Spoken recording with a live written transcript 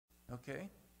Okay?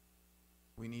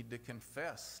 We need to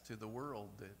confess to the world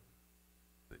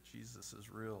that Jesus is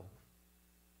real.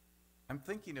 I'm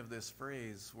thinking of this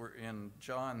phrase where in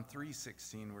John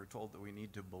 3:16 we're told that we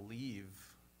need to believe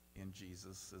in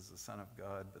Jesus as the Son of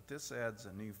God, but this adds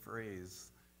a new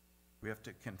phrase. We have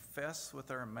to confess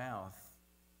with our mouth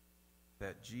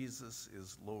that Jesus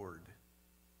is Lord.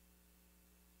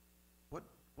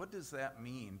 What does that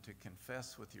mean, to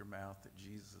confess with your mouth that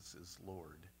Jesus is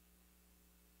Lord?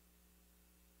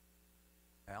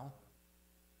 Al?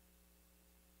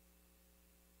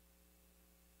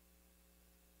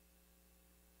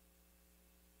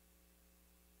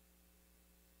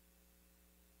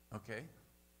 Okay.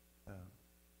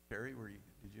 Terry,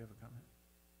 did you have a comment?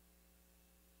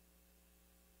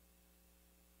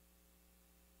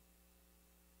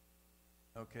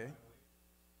 Okay.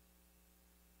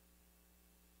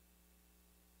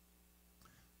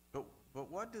 But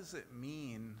what does it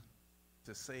mean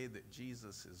to say that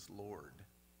Jesus is Lord?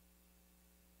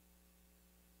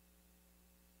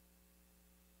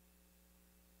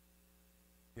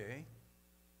 Okay.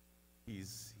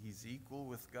 He's equal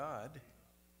with God.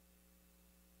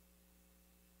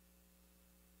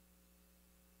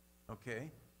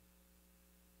 Okay.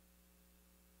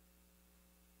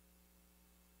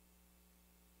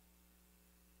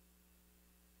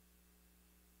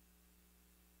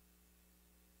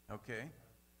 Okay.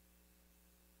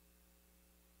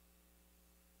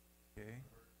 Okay.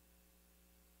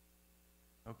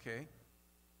 Okay.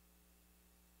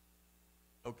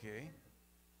 Okay.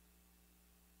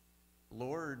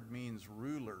 Lord means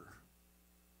ruler.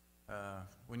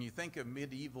 When you think of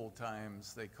medieval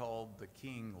times, they called the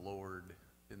king Lord,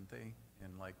 didn't they?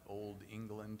 In like old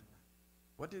England.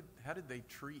 How did they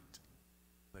treat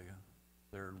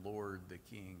their Lord, the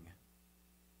king?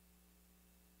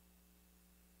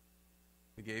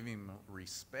 They gave him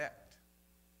respect.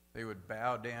 They would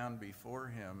bow down before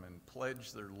him and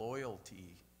pledge their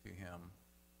loyalty to him.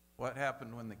 What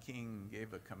happened when the king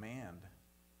gave a command?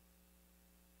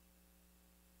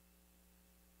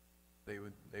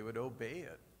 They would obey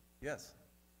it. Yes.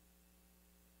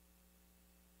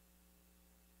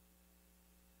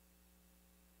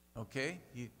 Okay.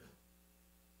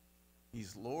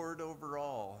 He's Lord over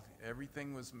all.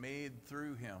 Everything was made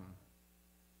through him.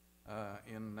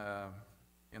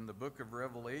 In the book of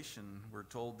Revelation, we're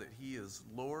told that he is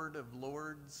Lord of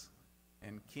lords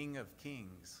and King of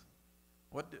kings.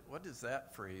 What does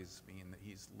that phrase mean, that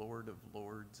he's Lord of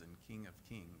lords and King of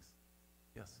kings?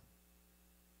 Yes.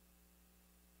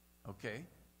 Okay.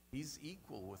 He's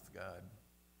equal with God.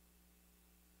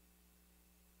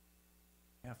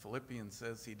 Yeah, Philippians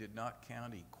says he did not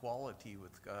count equality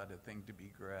with God a thing to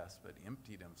be grasped, but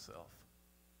emptied himself.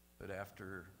 But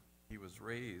after he was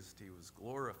raised, he was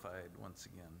glorified once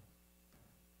again.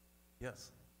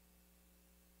 Yes.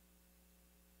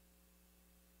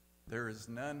 There is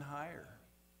none higher.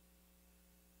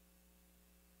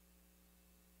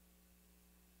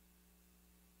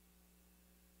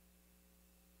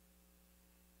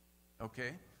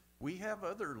 Okay. We have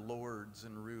other lords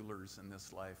and rulers in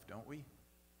this life, don't we?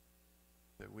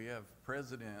 That we have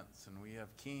presidents and we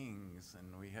have kings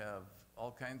and we have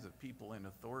all kinds of people in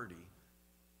authority.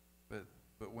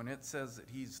 But when it says that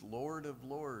he's Lord of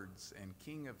lords and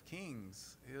King of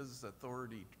kings, his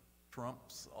authority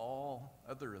trumps all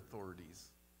other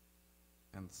authorities.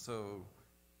 And so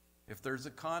if there's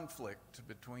a conflict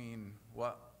between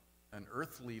what an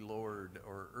earthly lord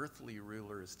or earthly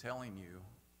ruler is telling you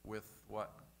with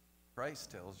what Christ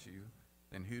tells you,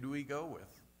 then who do we go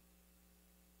with?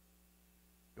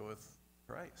 Go with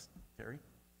Christ. Terry?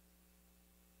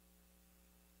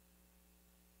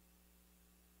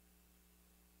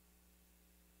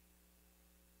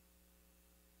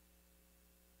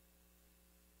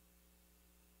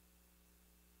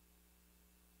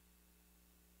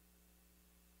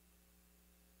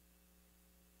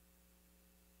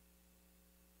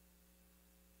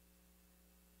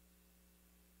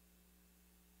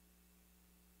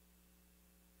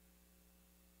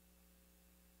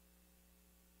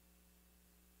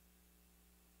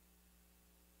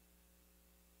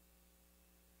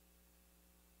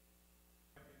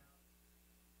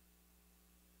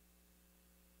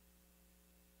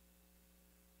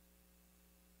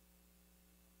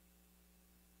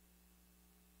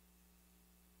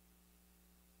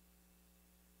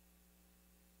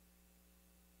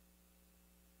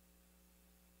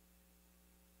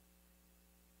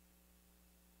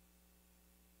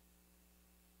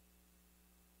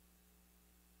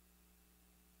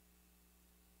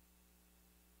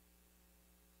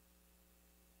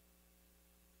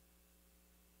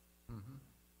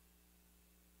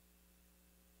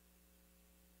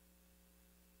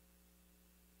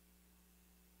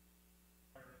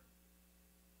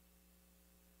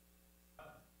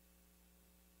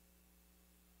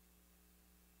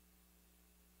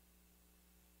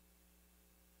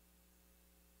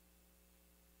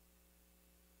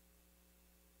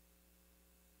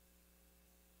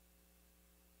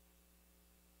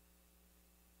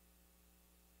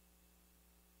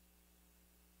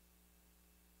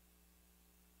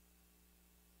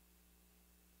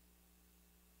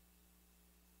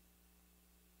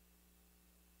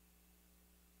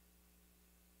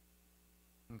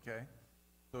 Okay?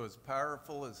 So as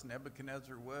powerful as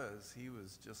Nebuchadnezzar was, he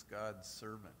was just God's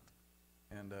servant.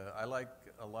 And I like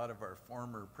a lot of our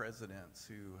former presidents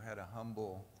who had a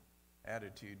humble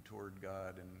attitude toward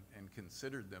God and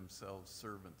considered themselves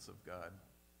servants of God.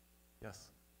 Yes?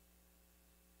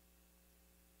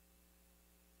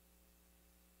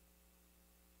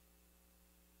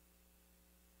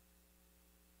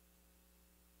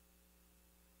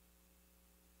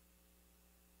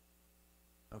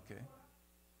 Okay.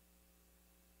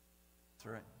 That's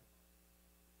right.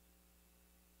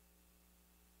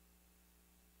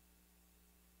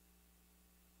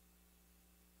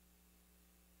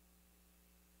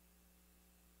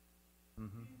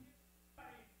 Mm-hmm.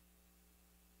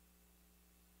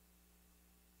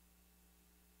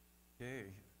 Okay.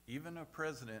 Even a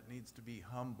president needs to be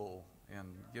humble and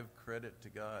give credit to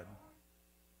God.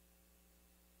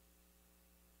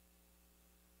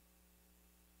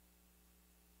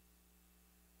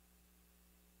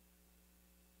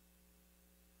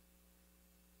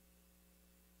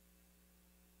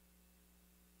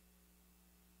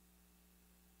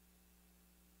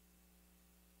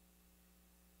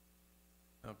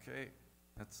 Okay.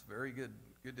 That's very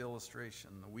good illustration.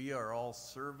 We are all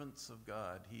servants of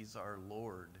God. He's our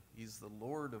Lord. He's the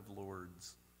Lord of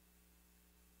Lords.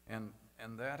 And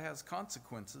that has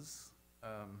consequences.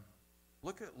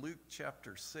 Look at Luke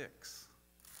chapter 6.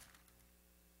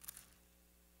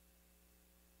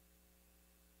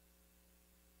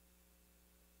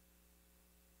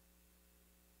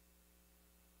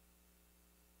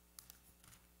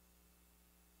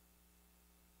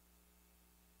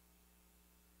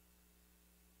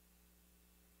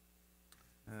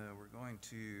 We're going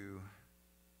to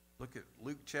look at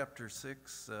Luke chapter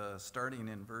 6, starting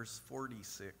in verse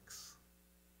 46.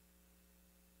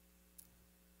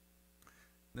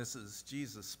 This is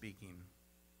Jesus speaking.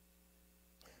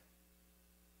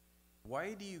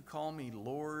 Why do you call me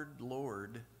Lord,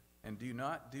 Lord, and do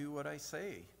not do what I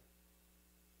say?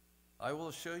 I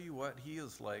will show you what he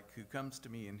is like who comes to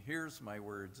me and hears my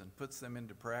words and puts them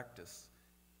into practice.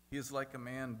 He is like a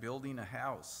man building a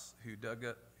house who dug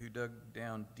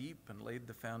down deep and laid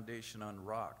the foundation on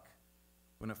rock.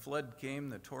 When a flood came,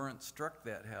 the torrent struck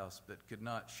that house but could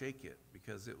not shake it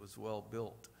because it was well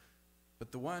built.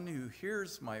 But the one who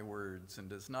hears my words and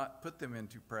does not put them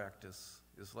into practice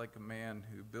is like a man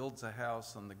who builds a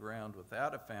house on the ground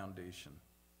without a foundation.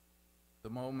 The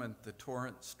moment the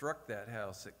torrent struck that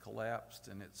house, it collapsed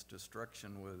and its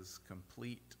destruction was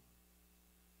complete.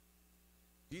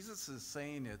 Jesus is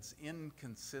saying it's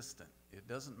inconsistent. It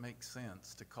doesn't make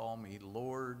sense to call me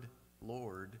Lord,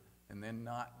 Lord, and then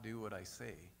not do what I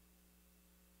say.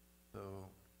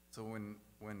 So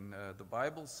when the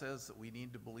Bible says that we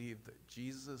need to believe that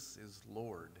Jesus is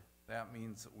Lord, that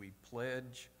means that we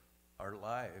pledge our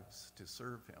lives to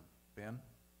serve him. Ben?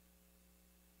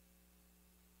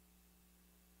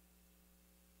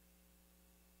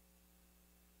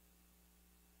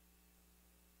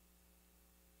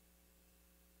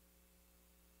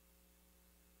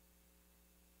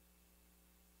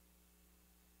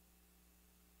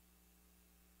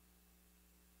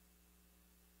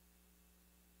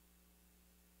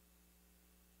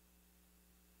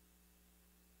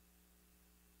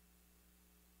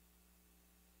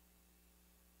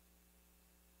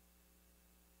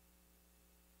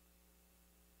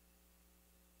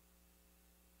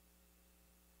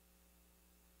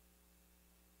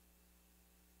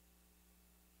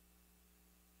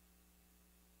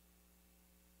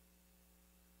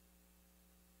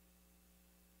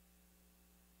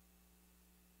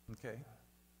 Okay.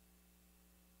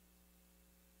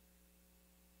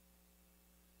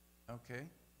 Okay.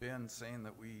 Ben's saying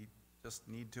that we just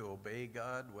need to obey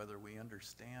God whether we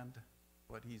understand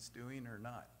what he's doing or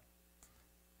not.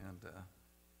 And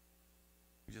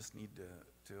we just need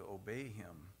to obey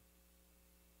him.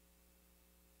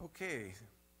 Okay.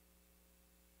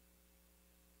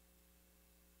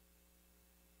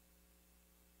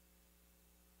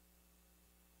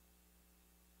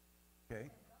 Okay.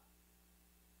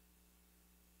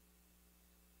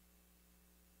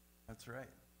 That's right.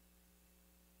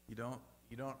 You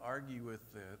don't argue with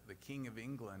the King of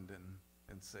England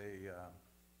and say,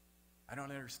 I don't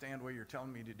understand why you're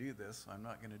telling me to do this, so I'm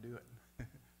not going to do it.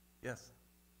 Yes.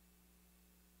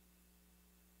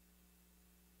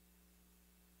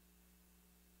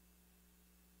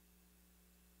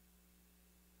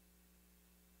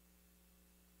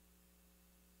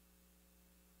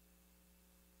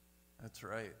 That's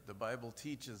right. The Bible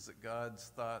teaches that God's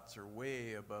thoughts are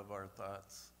way above our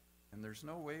thoughts, and there's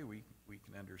no way we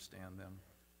can understand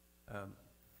them.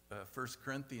 1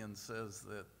 Corinthians says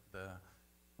that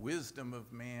wisdom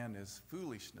of man is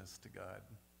foolishness to God.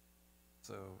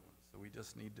 So we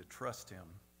just need to trust him.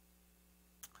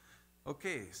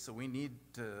 Okay, so we need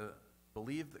to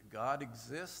believe that God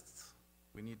exists.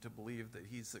 We need to believe that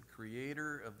he's the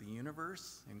creator of the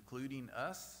universe, including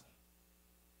us.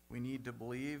 We need to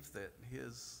believe that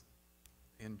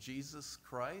in Jesus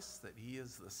Christ, that he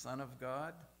is the Son of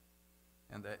God,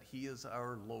 and that he is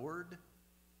our Lord,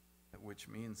 which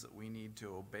means that we need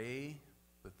to obey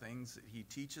the things that he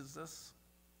teaches us.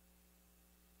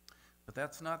 But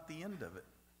that's not the end of it.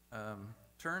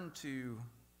 Turn to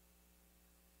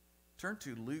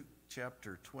Luke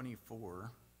chapter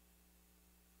 24.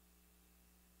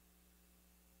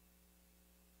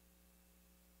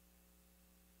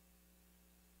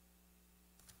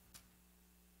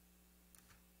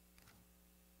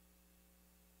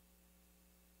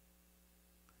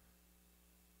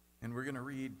 And we're going to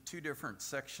read two different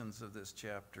sections of this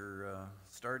chapter,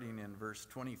 starting in verse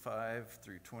 25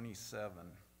 through 27.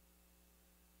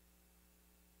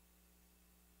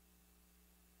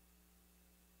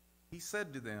 He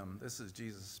said to them, this is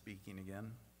Jesus speaking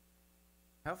again,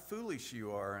 "How foolish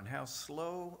you are, and how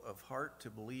slow of heart to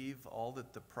believe all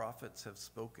that the prophets have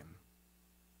spoken.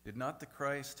 Did not the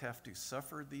Christ have to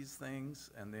suffer these things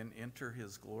and then enter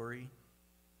his glory?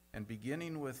 And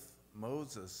beginning with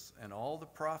Moses and all the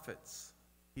prophets,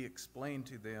 he explained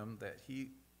to them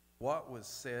what was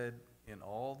said in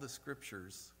all the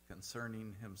scriptures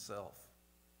concerning himself."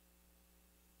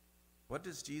 What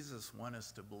does Jesus want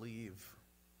us to believe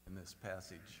in this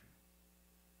passage?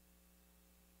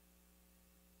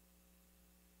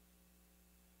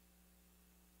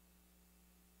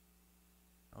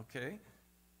 Okay,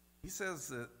 he says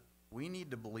that we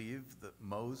need to believe that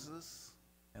Moses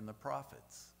and the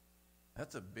prophets,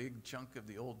 that's a big chunk of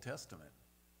the Old Testament.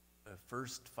 The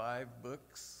first 5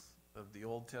 books of the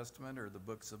Old Testament are the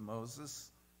books of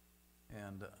Moses.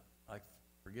 And I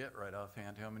forget right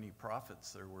offhand how many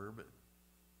prophets there were, but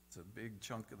it's a big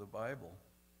chunk of the Bible.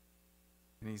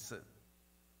 And he said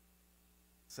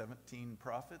 17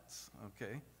 prophets?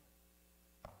 Okay.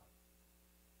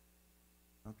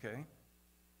 Okay.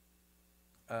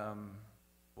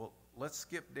 Well, let's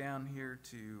skip down here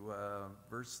to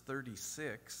verse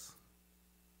 36.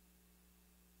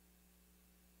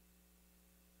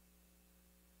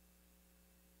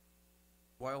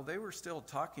 While they were still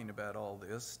talking about all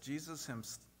this, Jesus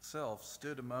himself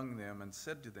stood among them and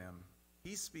said to them,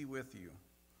 "Peace be with you."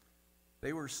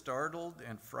 They were startled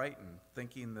and frightened,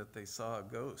 thinking that they saw a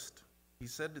ghost. He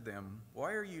said to them,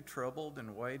 "Why are you troubled,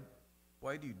 and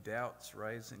why do doubts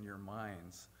rise in your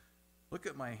minds? Look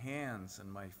at my hands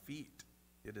and my feet.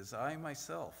 It is I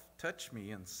myself. Touch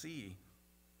me and see.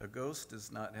 A ghost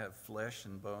does not have flesh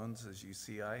and bones as you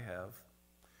see I have."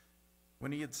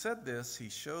 When he had said this, he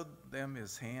showed them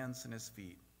his hands and his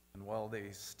feet. And while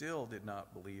they still did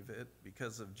not believe it,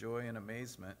 because of joy and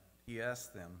amazement, he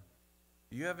asked them,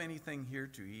 "Do you have anything here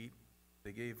to eat?"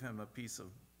 They gave him a piece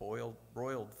of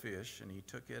broiled fish, and he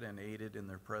took it and ate it in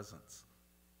their presence.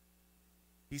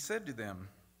 He said to them,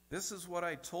 "This is what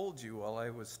I told you while I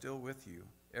was still with you.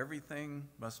 Everything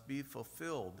must be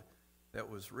fulfilled that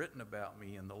was written about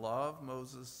me in the law of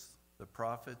Moses, the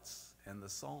prophets, and the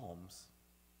Psalms."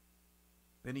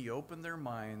 Then he opened their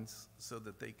minds so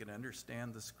that they could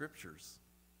understand the scriptures.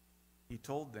 He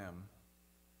told them,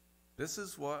 "This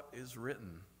is what is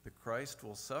written. The Christ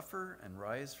will suffer and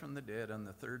rise from the dead on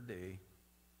the 3rd day,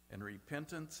 and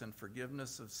repentance and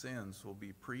forgiveness of sins will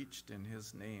be preached in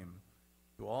his name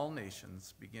to all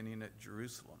nations, beginning at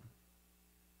Jerusalem."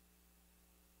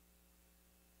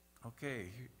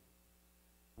 Okay,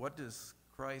 what does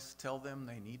Christ tell them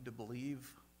they need to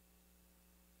believe?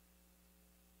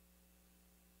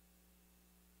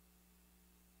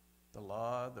 The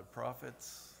law, the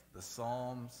prophets, the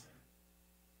Psalms,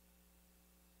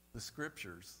 the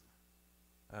scriptures.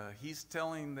 He's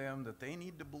telling them that they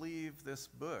need to believe this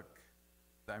book.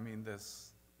 I mean,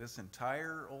 this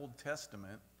entire Old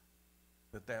Testament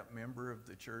that member of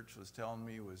the church was telling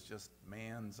me was just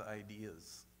man's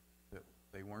ideas, that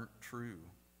they weren't true.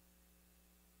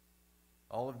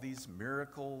 All of these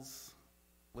miracles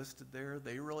listed there,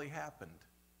 they really happened.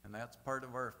 And that's part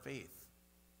of our faith.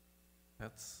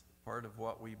 That's part of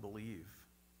what we believe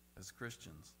as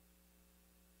Christians.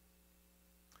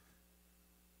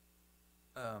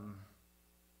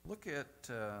 Look at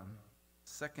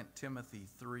 2 Timothy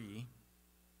 3.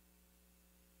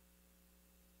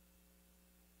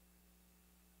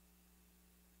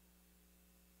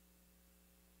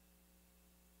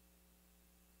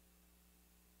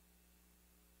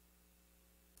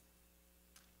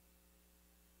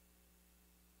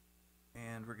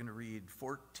 And we're going to read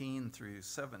 14 through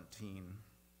 17.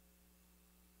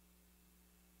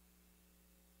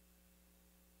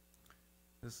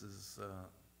 This is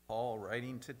Paul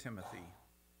writing to Timothy.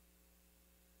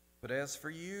 But as for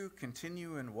you,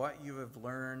 continue in what you have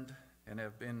learned and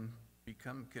have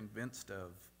become convinced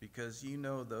of, because you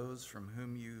know those from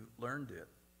whom you learned it,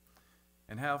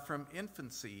 and how from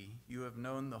infancy you have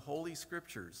known the Holy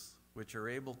Scriptures, which are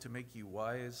able to make you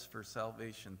wise for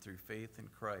salvation through faith in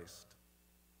Christ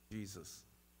Jesus.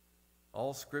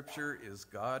 All Scripture is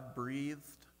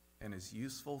God-breathed and is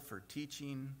useful for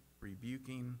teaching,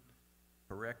 rebuking,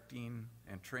 correcting,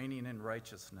 and training in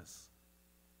righteousness,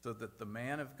 so that the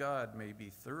man of God may be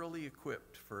thoroughly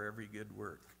equipped for every good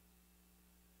work.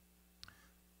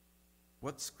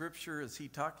 What Scripture is he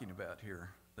talking about here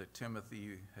that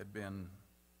Timothy had been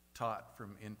taught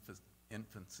from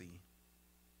infancy?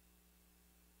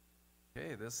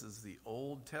 Okay, this is the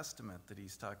Old Testament that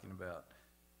he's talking about.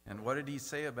 And what did he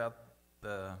say about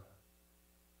the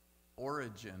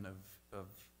origin of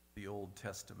the Old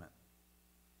Testament?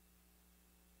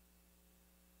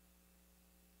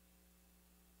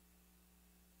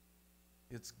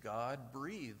 It's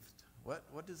God-breathed.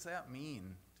 What does that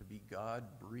mean, to be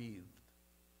God-breathed?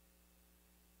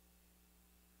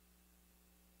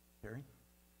 Terry?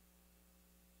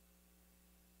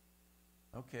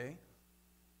 Okay.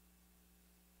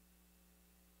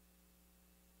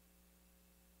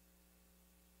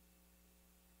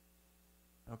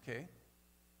 Okay.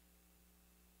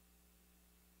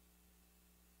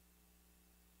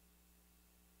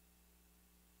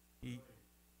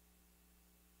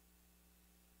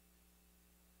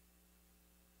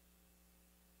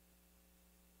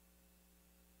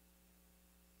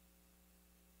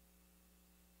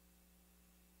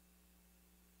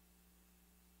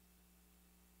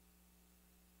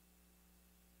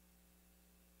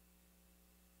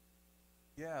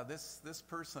 Yeah, this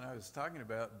person I was talking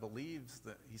about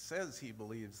he says he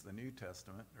believes the New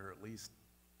Testament, or at least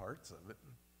parts of it.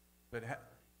 But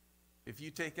if you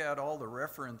take out all the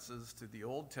references to the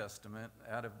Old Testament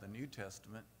out of the New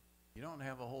Testament, you don't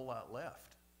have a whole lot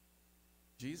left.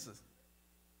 Jesus.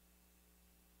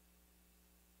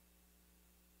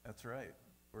 That's right.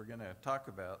 We're going to talk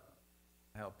about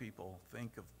how people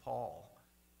think of Paul.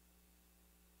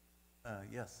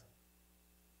 Yes.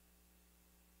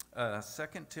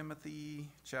 2 Timothy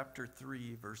chapter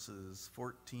 3, verses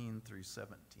 14 through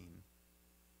 17.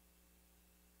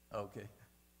 Okay.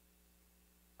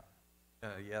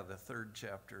 Yeah, the third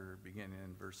chapter, beginning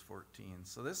in verse 14.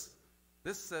 So this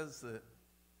says that...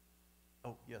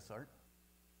 Oh, yes, Art?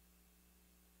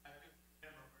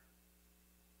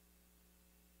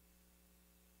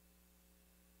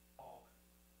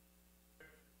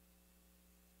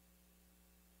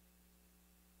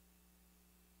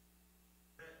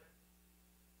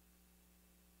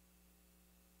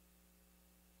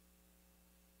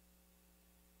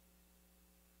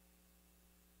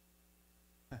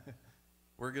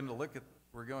 We're going to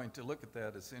look at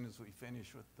that as soon as we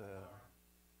finish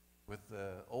with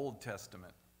the Old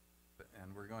Testament,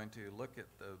 and we're going to look at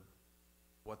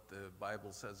what the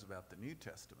Bible says about the New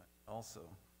Testament also.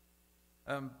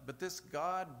 But this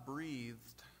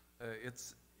God-breathed,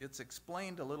 it's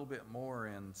explained a little bit more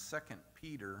in 2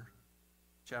 Peter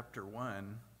chapter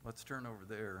 1. Let's turn over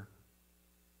there.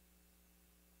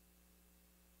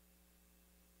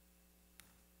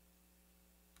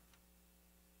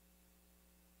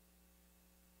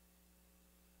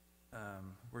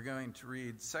 We're going to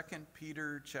read 2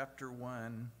 Peter chapter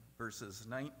 1, verses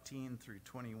 19 through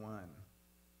 21.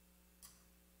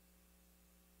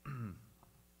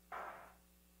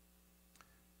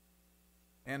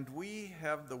 And we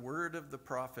have the word of the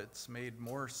prophets made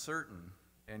more certain,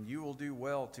 and you will do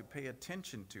well to pay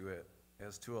attention to it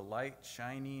as to a light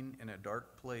shining in a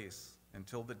dark place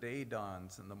until the day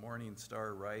dawns and the morning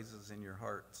star rises in your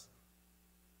hearts.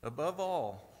 Above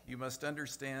all, you must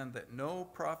understand that no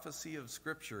prophecy of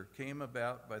Scripture came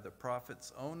about by the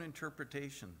prophet's own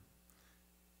interpretation.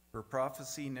 For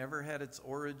prophecy never had its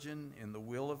origin in the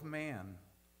will of man,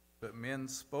 but men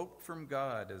spoke from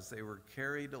God as they were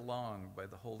carried along by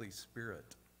the Holy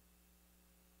Spirit.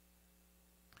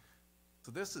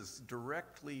 So this is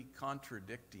directly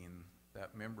contradicting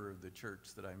that member of the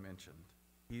church that I mentioned.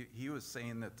 He was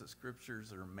saying that the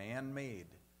Scriptures are man-made,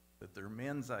 that they're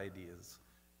men's ideas.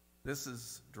 This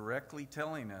is directly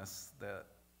telling us that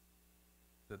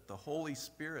the Holy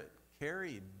Spirit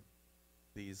carried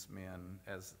these men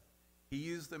as he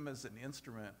used them as an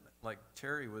instrument, like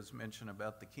Terry was mentioning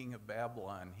about the king of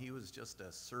Babylon. He was just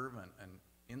a servant, an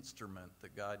instrument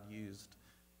that God used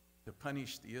to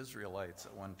punish the Israelites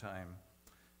at one time.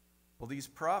 Well, these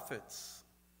prophets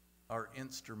are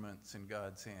instruments in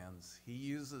God's hands. He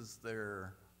uses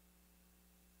their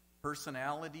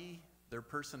personality, Their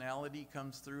personality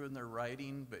comes through in their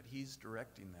writing, but he's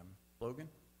directing them. Logan,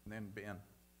 and then Ben.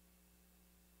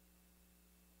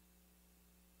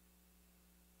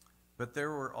 But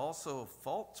there were also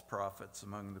false prophets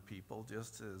among the people,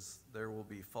 just as there will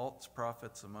be false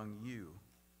prophets among you.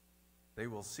 They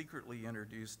will secretly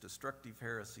introduce destructive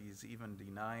heresies, even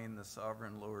denying the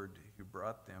sovereign Lord who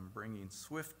brought them, bringing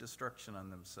swift destruction on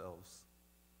themselves.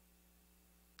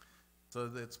 So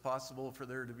that it's possible for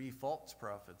there to be false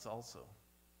prophets also.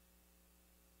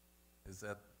 Is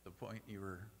that the point you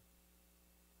were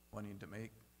wanting to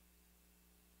make?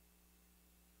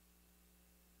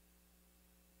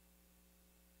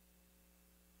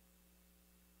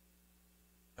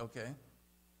 Okay.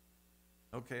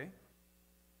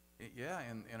 Yeah,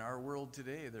 in our world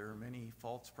today, there are many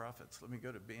false prophets. Let me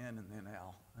go to Ben and then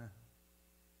Al.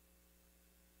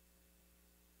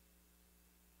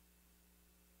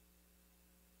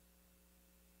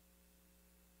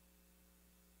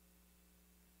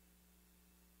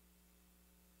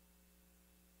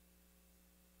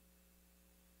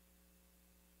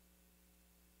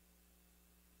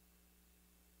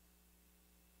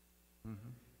 Mm-hmm.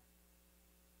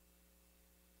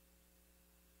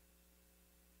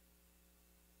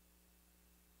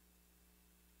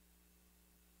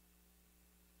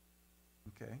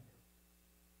 Okay.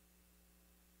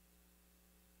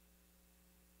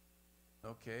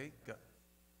 Okay.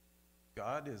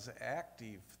 God is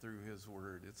active through his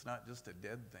word. It's not just a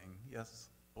dead thing. Yes.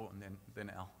 Oh, and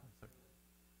then Al.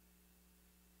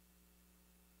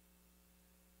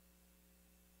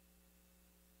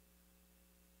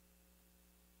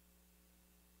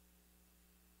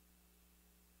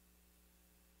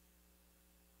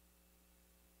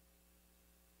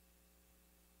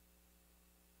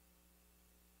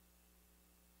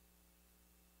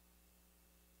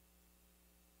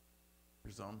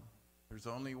 There's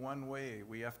only one way.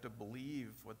 We have to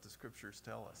believe what the scriptures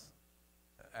tell us.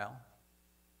 Al?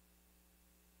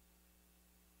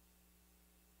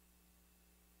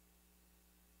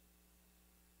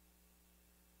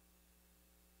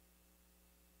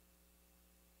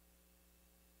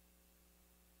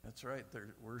 That's right.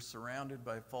 We're surrounded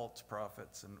by false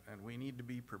prophets, and we need to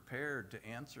be prepared to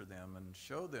answer them and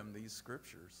show them these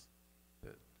scriptures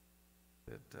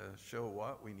that show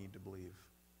what we need to believe.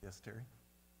 Yes, Terry?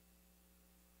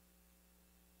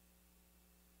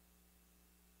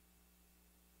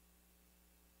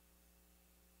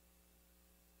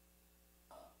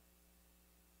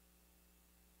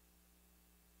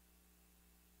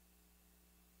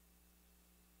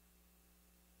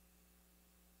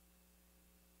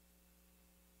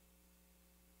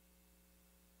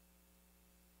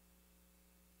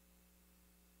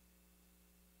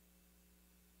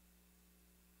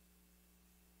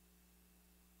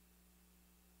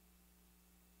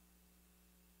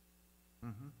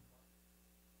 Mm-hmm.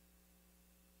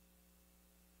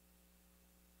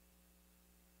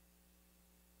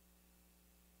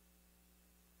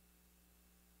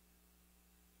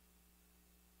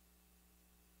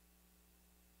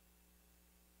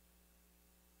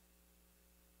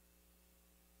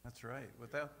 That's right.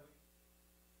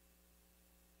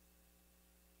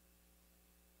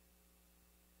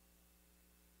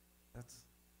 That's,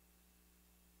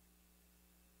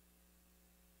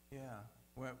 yeah.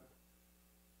 Well,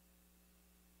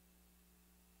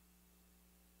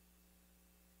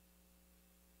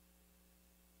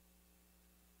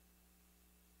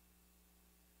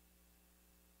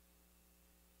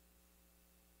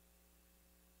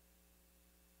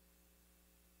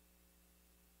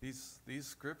 these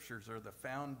scriptures are the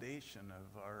foundation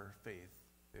of our faith.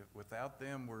 Without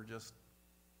them, we're just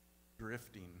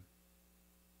drifting.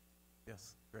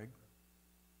 Yes, Greg?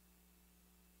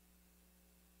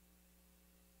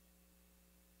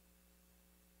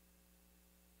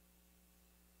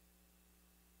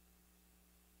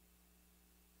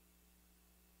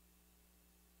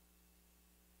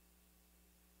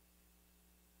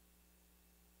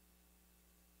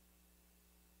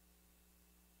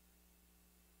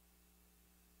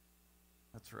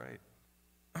 That's right.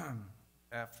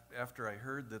 After I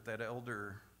heard that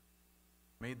elder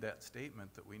made that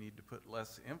statement that we need to put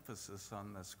less emphasis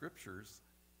on the scriptures,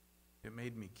 it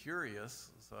made me curious.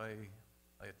 So I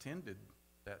attended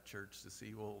that church to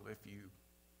see, well, if you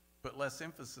put less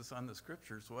emphasis on the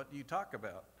scriptures, what do you talk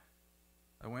about?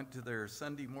 I went to their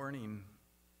Sunday morning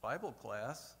Bible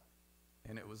class,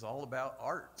 and it was all about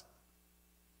art.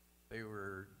 They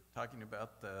were talking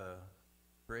about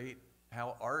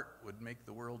how art would make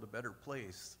the world a better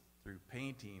place through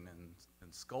painting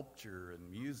and sculpture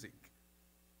and music.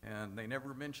 And they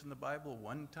never mentioned the Bible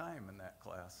one time in that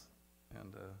class.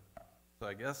 And so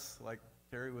I guess, like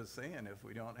Carrie was saying, if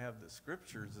we don't have the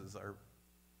scriptures as our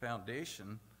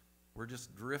foundation, we're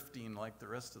just drifting like the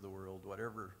rest of the world.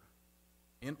 Whatever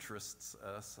interests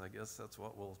us, I guess that's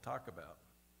what we'll talk about.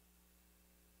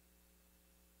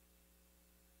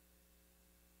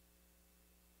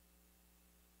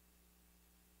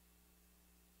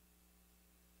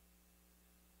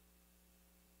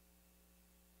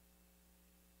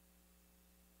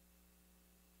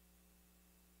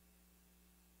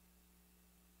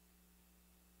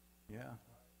 Yeah.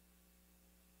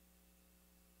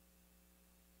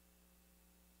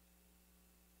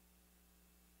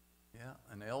 Yeah,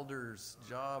 an elder's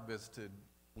job is to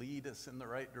lead us in the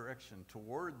right direction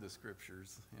toward the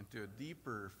scriptures, into a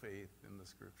deeper faith in the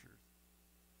scriptures.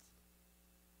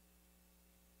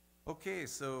 Okay,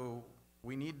 so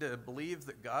we need to believe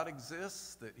that God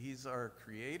exists, that he's our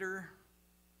creator,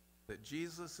 that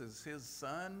Jesus is his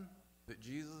son, that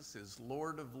Jesus is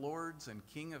Lord of lords and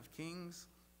King of kings.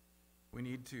 We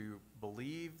need to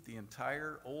believe the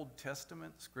entire Old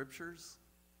Testament scriptures.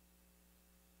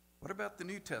 What about the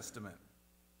New Testament?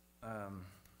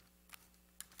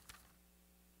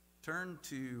 Turn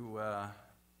to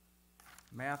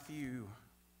Matthew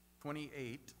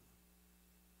 28.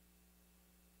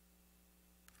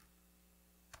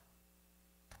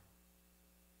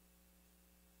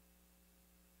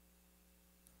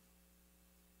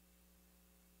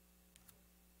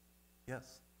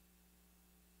 Yes.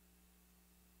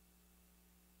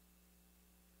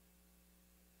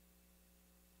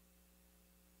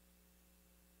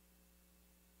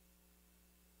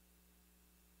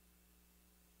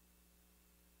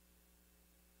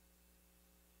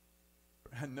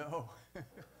 No.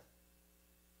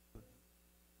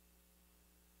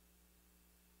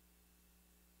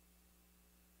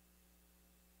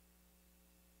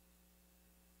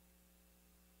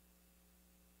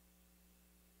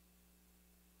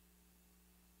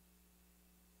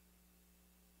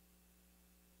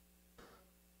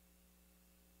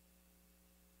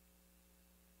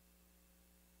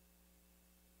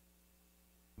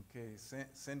 Okay,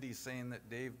 Cindy's saying that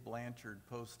Dave Blanchard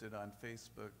posted on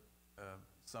Facebook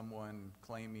someone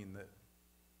claiming that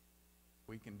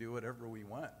we can do whatever we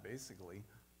want, basically,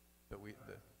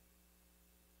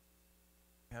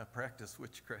 practice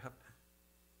witchcraft.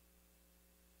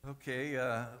 Okay,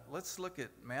 let's look at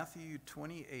Matthew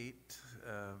 28,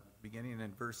 beginning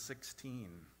in verse 16.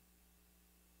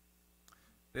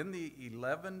 Then the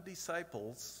 11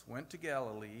 disciples went to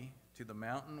Galilee, to the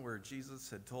mountain where Jesus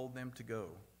had told them to go.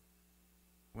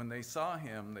 When they saw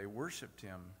him, they worshipped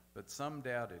him, but some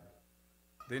doubted.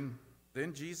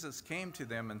 Then Jesus came to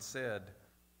them and said,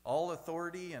 "All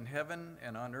authority in heaven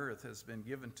and on earth has been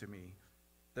given to me.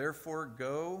 Therefore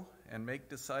go and make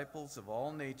disciples of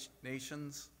all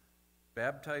nations,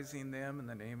 baptizing them in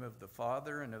the name of the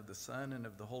Father and of the Son and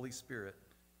of the Holy Spirit,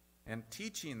 and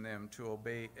teaching them to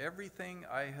obey everything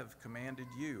I have commanded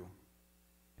you.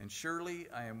 And surely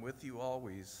I am with you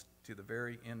always to the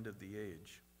very end of the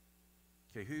age."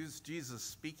 Okay, who's Jesus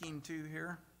speaking to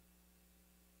here?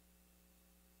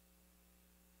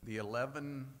 The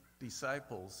 11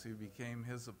 disciples who became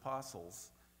his apostles.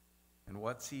 And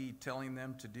what's he telling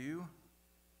them to do?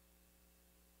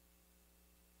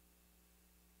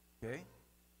 Okay.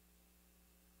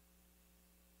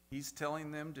 He's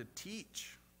telling them to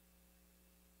teach.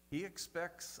 He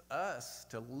expects us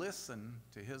to listen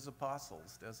to his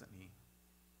apostles, doesn't he?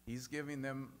 He's giving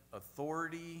them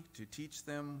authority to teach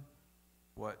them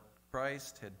what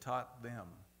Christ had taught them.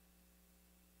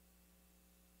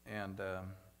 And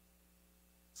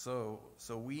so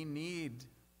we need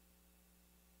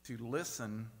to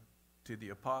listen to the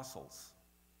apostles.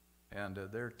 And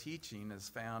their teaching is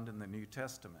found in the New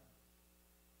Testament.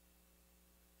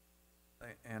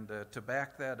 And to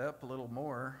back that up a little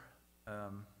more,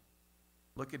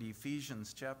 look at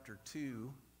Ephesians chapter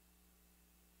 2.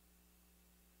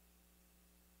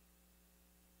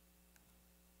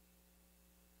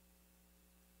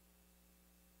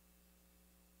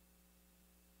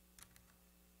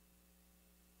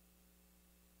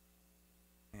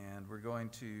 And we're going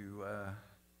to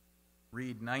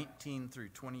read 19 through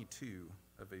 22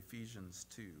 of Ephesians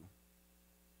 2.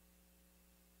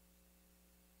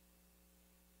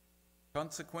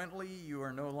 "Consequently, you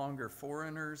are no longer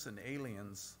foreigners and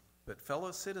aliens, but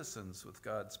fellow citizens with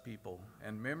God's people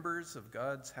and members of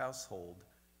God's household,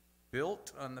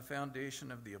 built on the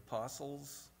foundation of the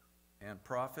apostles and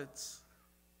prophets,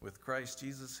 with Christ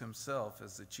Jesus himself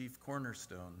as the chief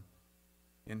cornerstone.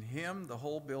 In him the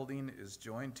whole building is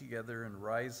joined together and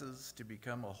rises to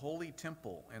become a holy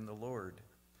temple in the Lord.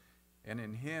 And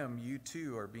in him you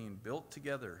too are being built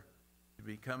together to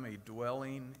become a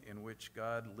dwelling in which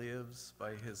God lives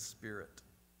by his Spirit.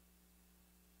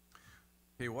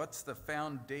 Okay, what's the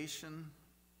foundation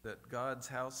that God's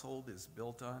household is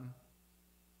built on?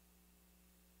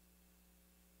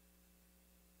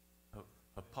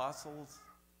 Apostles.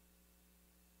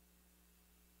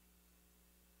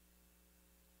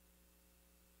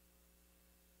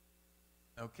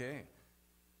 Okay,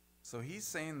 so he's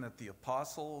saying that the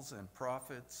apostles and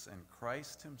prophets and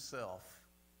Christ himself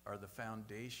are the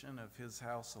foundation of his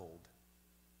household.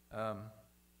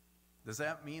 Does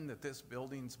that mean that this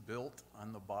building's built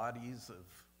on the bodies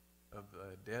of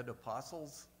dead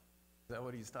apostles? Is that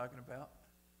what he's talking about?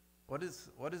 What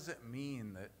does it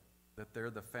mean that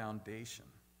they're the foundation?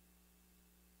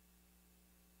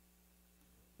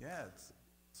 Yeah,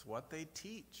 it's what they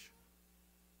teach.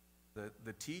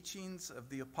 The teachings of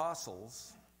the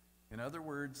apostles, in other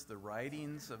words, the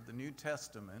writings of the New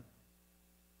Testament,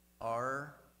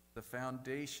 are the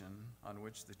foundation on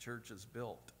which the church is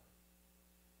built.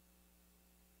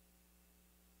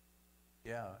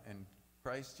 Yeah, and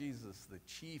Christ Jesus, the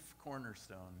chief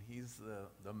cornerstone, he's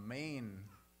the main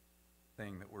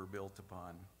thing that we're built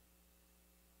upon.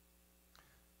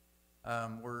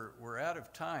 We're out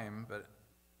of time, but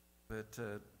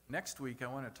next week I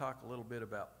want to talk a little bit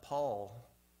about Paul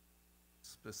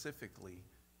specifically.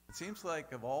 It seems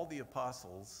like of all the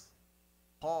apostles,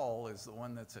 Paul is the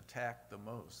one that's attacked the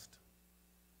most.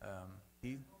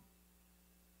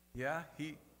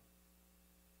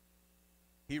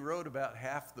 He wrote about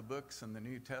half the books in the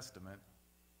New Testament.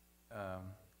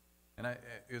 And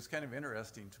it was kind of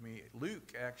interesting to me.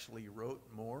 Luke actually wrote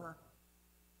more.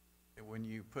 When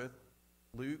you put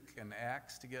Luke and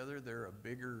Acts together, they're a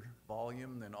bigger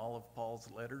volume than all of Paul's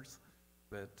letters.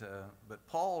 But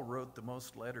Paul wrote the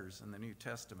most letters in the New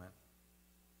Testament.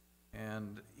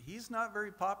 And he's not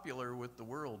very popular with the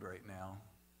world right now.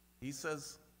 He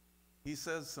says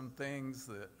some things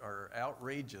that are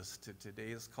outrageous to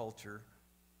today's culture.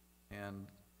 And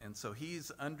so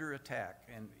he's under attack.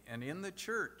 And in the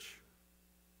church,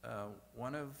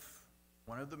 one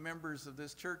of the members of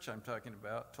this church I'm talking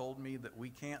about told me that we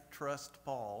can't trust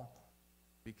Paul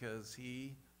because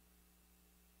he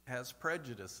has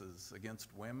prejudices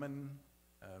against women,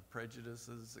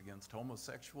 prejudices against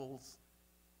homosexuals.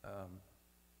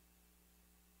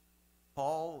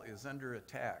 Paul is under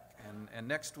attack. And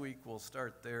next week we'll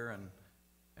start there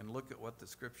and look at what the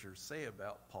scriptures say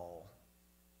about Paul.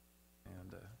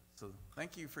 And so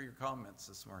thank you for your comments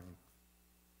this morning.